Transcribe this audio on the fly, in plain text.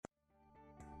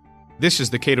This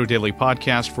is the Cato Daily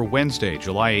Podcast for Wednesday,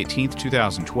 July 18th,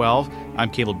 2012.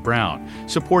 I'm Caleb Brown.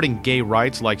 Supporting gay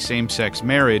rights like same-sex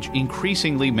marriage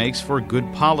increasingly makes for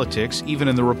good politics, even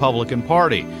in the Republican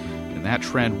Party. And that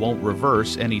trend won't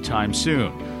reverse anytime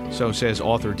soon. So says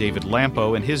author David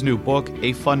Lampo in his new book,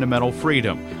 A Fundamental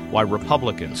Freedom: Why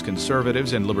Republicans,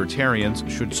 Conservatives, and Libertarians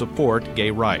Should Support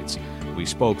Gay Rights. We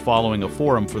spoke following a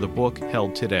forum for the book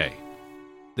held today.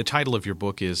 The title of your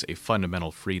book is A Fundamental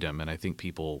Freedom, and I think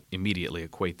people immediately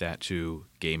equate that to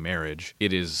gay marriage.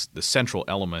 It is the central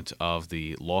element of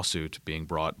the lawsuit being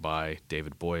brought by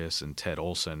David Boies and Ted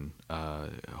Olson,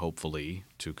 hopefully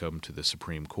to come to the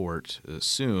Supreme Court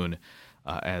soon,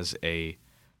 as a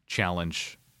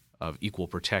challenge of equal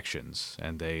protections.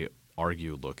 And they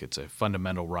argue, look, it's a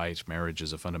fundamental right. Marriage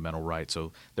is a fundamental right.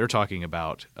 So they're talking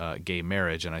about gay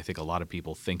marriage, and I think a lot of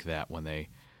people think that when they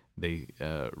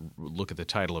look at the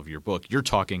title of your book. You're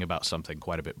talking about something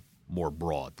quite a bit more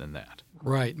broad than that.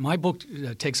 Right. My book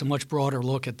takes a much broader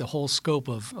look at the whole scope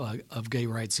of gay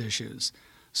rights issues.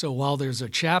 So while there's a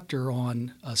chapter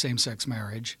on same-sex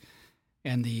marriage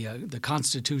and the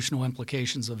constitutional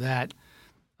implications of that,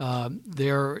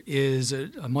 there is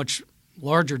a much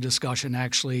larger discussion,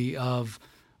 actually, of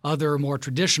other more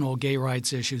traditional gay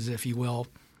rights issues, if you will,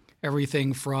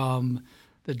 everything from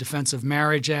the Defense of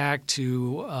Marriage Act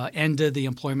to ENDA, the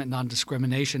Employment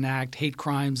Non-Discrimination Act, hate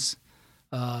crimes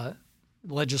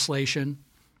legislation,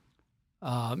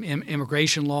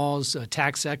 immigration laws,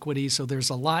 tax equity. So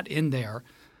there's a lot in there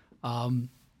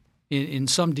in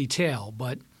some detail,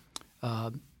 but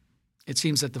it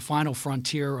seems that the final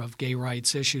frontier of gay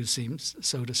rights issues seems,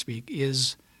 so to speak,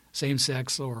 is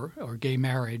same-sex or gay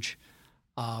marriage.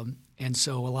 And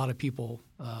so a lot of people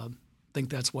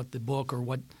think that's what the book or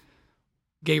what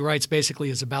gay rights basically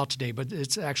is about today, but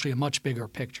it's actually a much bigger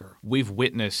picture. We've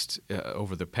witnessed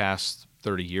over the past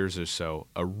 30 years or so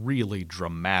a really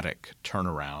dramatic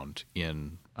turnaround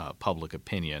in public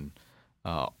opinion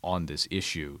on this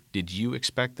issue. Did you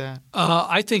expect that?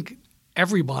 I think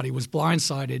everybody was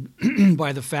blindsided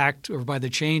by the fact or by the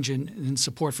change in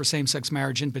support for same-sex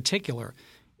marriage in particular.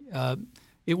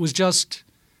 It was just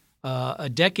a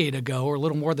decade ago, or a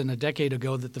little more than a decade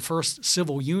ago, that the first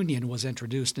civil union was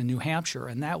introduced in New Hampshire,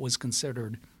 and that was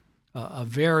considered a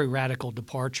very radical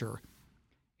departure.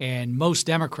 And most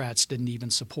Democrats didn't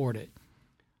even support it.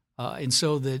 And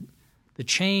so the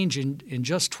change in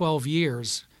just 12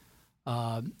 years,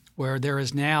 where there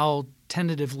is now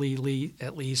tentatively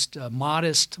at least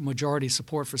modest majority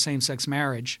support for same-sex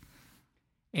marriage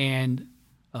and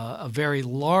a very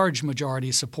large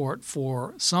majority support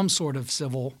for some sort of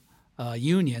civil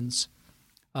unions,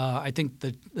 I think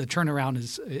the turnaround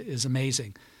is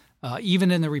amazing. Even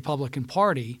in the Republican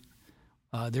Party,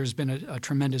 there's been a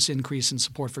tremendous increase in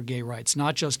support for gay rights,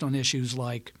 not just on issues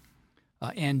like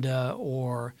ENDA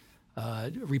or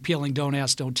repealing Don't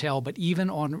Ask, Don't Tell, but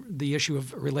even on the issue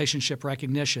of relationship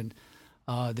recognition,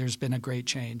 there's been a great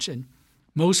change. And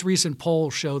most recent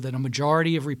polls show that a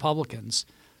majority of Republicans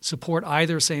support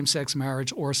either same-sex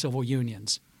marriage or civil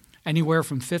unions, anywhere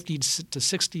from 50 to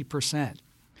 60%.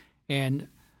 And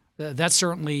that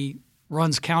certainly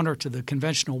runs counter to the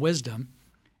conventional wisdom.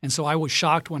 And so I was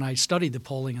shocked when I studied the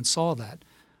polling and saw that.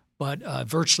 But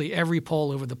virtually every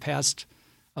poll over the past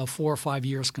 4 or 5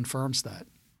 years confirms that.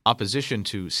 Opposition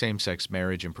to same-sex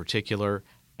marriage in particular,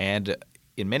 and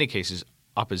in many cases,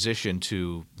 opposition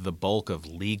to the bulk of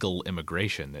legal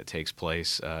immigration that takes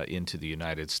place into the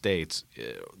United States,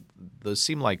 those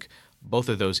seem like both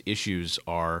of those issues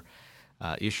are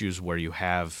issues where you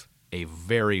have a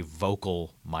very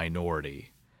vocal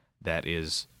minority that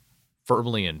is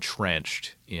firmly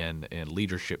entrenched in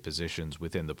leadership positions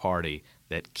within the party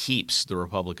that keeps the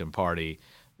Republican Party,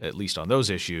 at least on those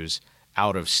issues,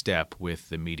 out of step with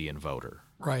the median voter.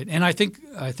 Right. And I think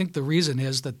the reason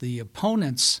is that the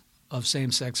opponents of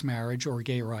same-sex marriage or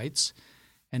gay rights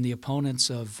and the opponents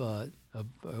of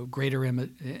greater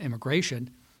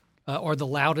immigration are the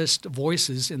loudest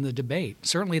voices in the debate.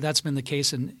 Certainly that's been the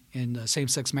case in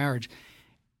same-sex marriage.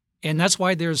 And that's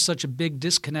why there's such a big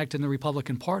disconnect in the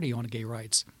Republican Party on gay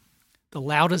rights. The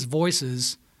loudest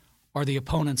voices are the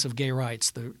opponents of gay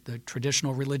rights, the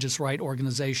traditional religious right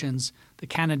organizations, the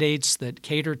candidates that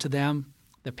cater to them,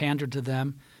 that pander to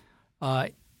them.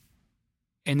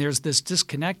 And there's this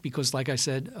disconnect because, like I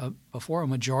said before, a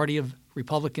majority of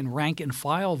Republican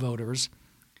rank-and-file voters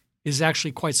is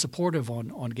actually quite supportive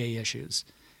on gay issues.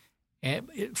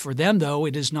 And for them, though,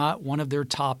 it is not one of their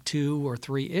top 2 or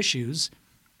 3 issues.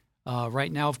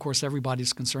 Right now, of course,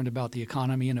 everybody's concerned about the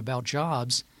economy and about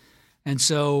jobs. And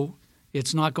so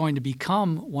it's not going to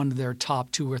become one of their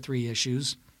top 2 or 3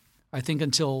 issues, I think,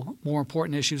 until more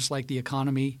important issues like the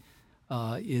economy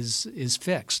is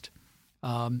fixed.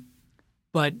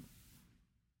 But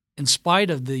in spite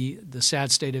of the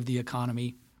sad state of the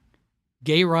economy,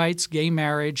 gay rights, gay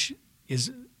marriage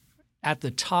is at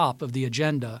the top of the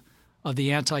agenda of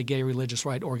the anti-gay religious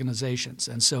right organizations.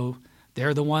 And so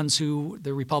they're the ones who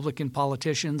the Republican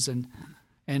politicians and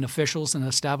officials and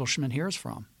establishment hears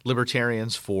from.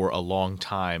 Libertarians for a long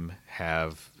time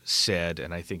have said,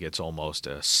 and I think it's almost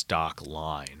a stock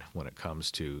line when it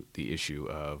comes to the issue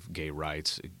of gay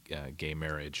rights, gay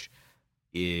marriage,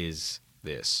 is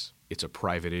this. It's a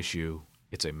private issue.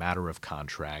 It's a matter of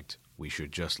contract. We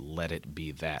should just let it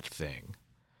be that thing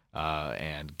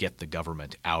and get the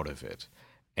government out of it.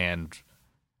 And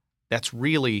that's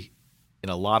really, in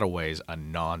a lot of ways, a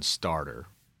non-starter,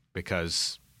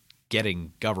 because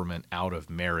getting government out of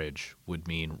marriage would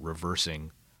mean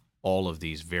reversing all of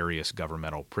these various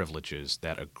governmental privileges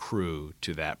that accrue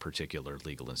to that particular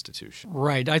legal institution.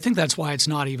 Right. I think that's why it's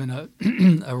not even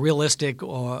a realistic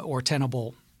or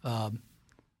tenable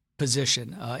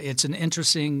position. It's an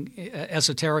interesting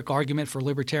esoteric argument for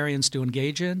libertarians to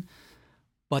engage in,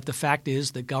 but the fact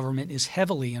is that government is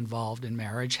heavily involved in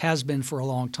marriage, has been for a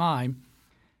long time,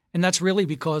 and that's really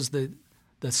because the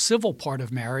civil part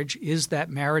of marriage is that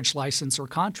marriage license or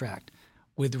contract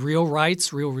with real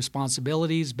rights, real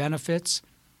responsibilities, benefits.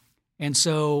 And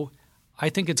so I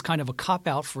think it's kind of a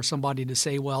cop-out for somebody to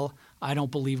say, well, I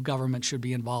don't believe government should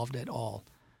be involved at all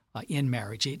in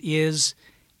marriage. It is,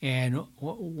 and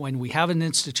when we have an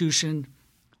institution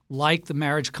like the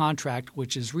marriage contract,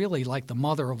 which is really like the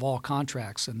mother of all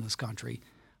contracts in this country,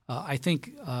 I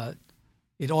think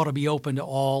it ought to be open to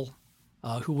all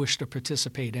who wish to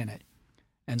participate in it.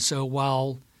 And so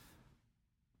while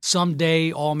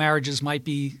someday all marriages might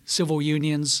be civil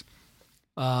unions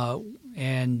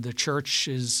and the church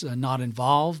is not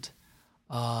involved,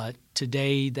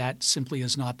 today that simply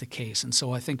is not the case. And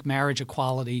so I think marriage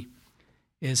equality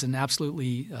is an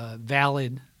absolutely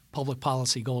valid public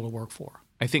policy goal to work for.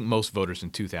 I think most voters in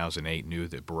 2008 knew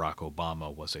that Barack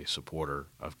Obama was a supporter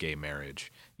of gay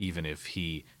marriage, even if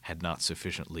he had not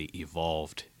sufficiently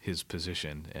evolved his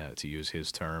position, to use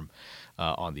his term,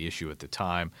 on the issue at the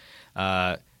time.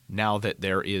 Now that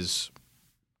there is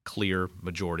clear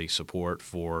majority support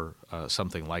for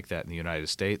something like that in the United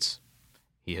States,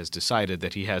 he has decided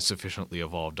that he has sufficiently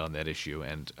evolved on that issue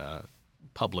and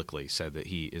publicly said that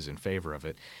he is in favor of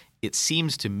it. It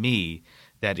seems to me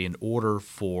that in order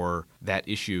for that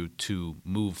issue to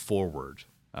move forward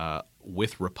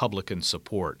with Republican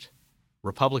support,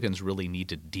 Republicans really need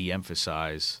to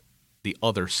de-emphasize the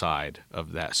other side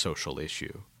of that social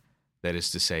issue. That is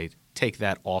to say, take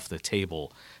that off the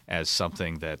table as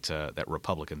something that that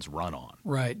Republicans run on.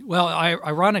 Right. Well,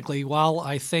 ironically, while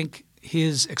I think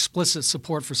his explicit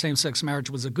support for same-sex marriage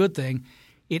was a good thing,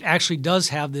 it actually does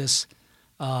have this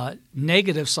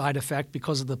negative side effect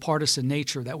because of the partisan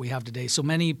nature that we have today. So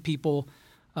many people,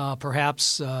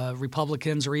 perhaps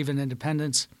Republicans or even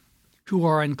independents, who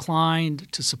are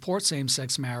inclined to support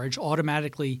same-sex marriage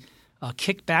automatically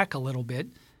kick back a little bit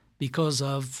because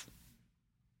of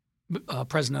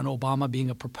President Obama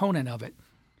being a proponent of it.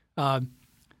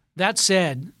 That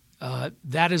said,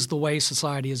 that is the way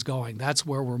society is going. That's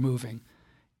where we're moving.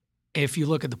 If you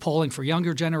look at the polling for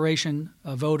younger generation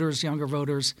voters, younger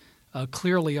voters,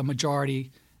 clearly a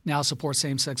majority now support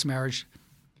same-sex marriage,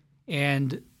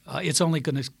 and it's only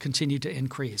going to continue to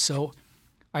increase. So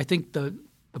I think the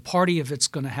party, if it's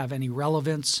going to have any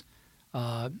relevance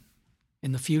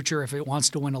in the future, if it wants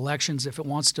to win elections, if it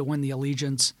wants to win the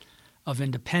allegiance of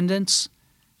independents,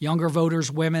 younger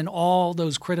voters, women, all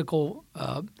those critical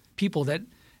people that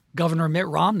Governor Mitt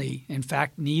Romney, in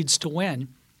fact, needs to win,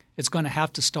 it's going to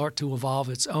have to start to evolve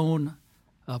its own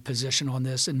position on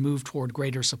this and move toward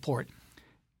greater support.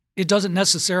 It doesn't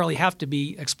necessarily have to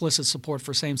be explicit support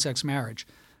for same-sex marriage.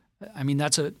 I mean,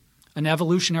 that's an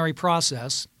evolutionary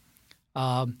process,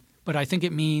 but I think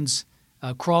it means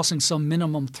crossing some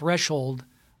minimum threshold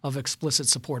of explicit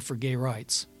support for gay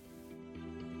rights.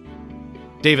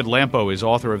 David Lampo is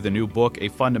author of the new book, A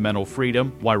Fundamental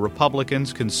Freedom: Why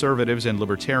Republicans, Conservatives, and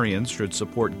Libertarians Should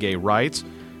Support Gay Rights.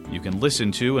 You can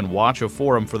listen to and watch a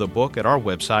forum for the book at our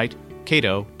website,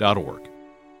 cato.org.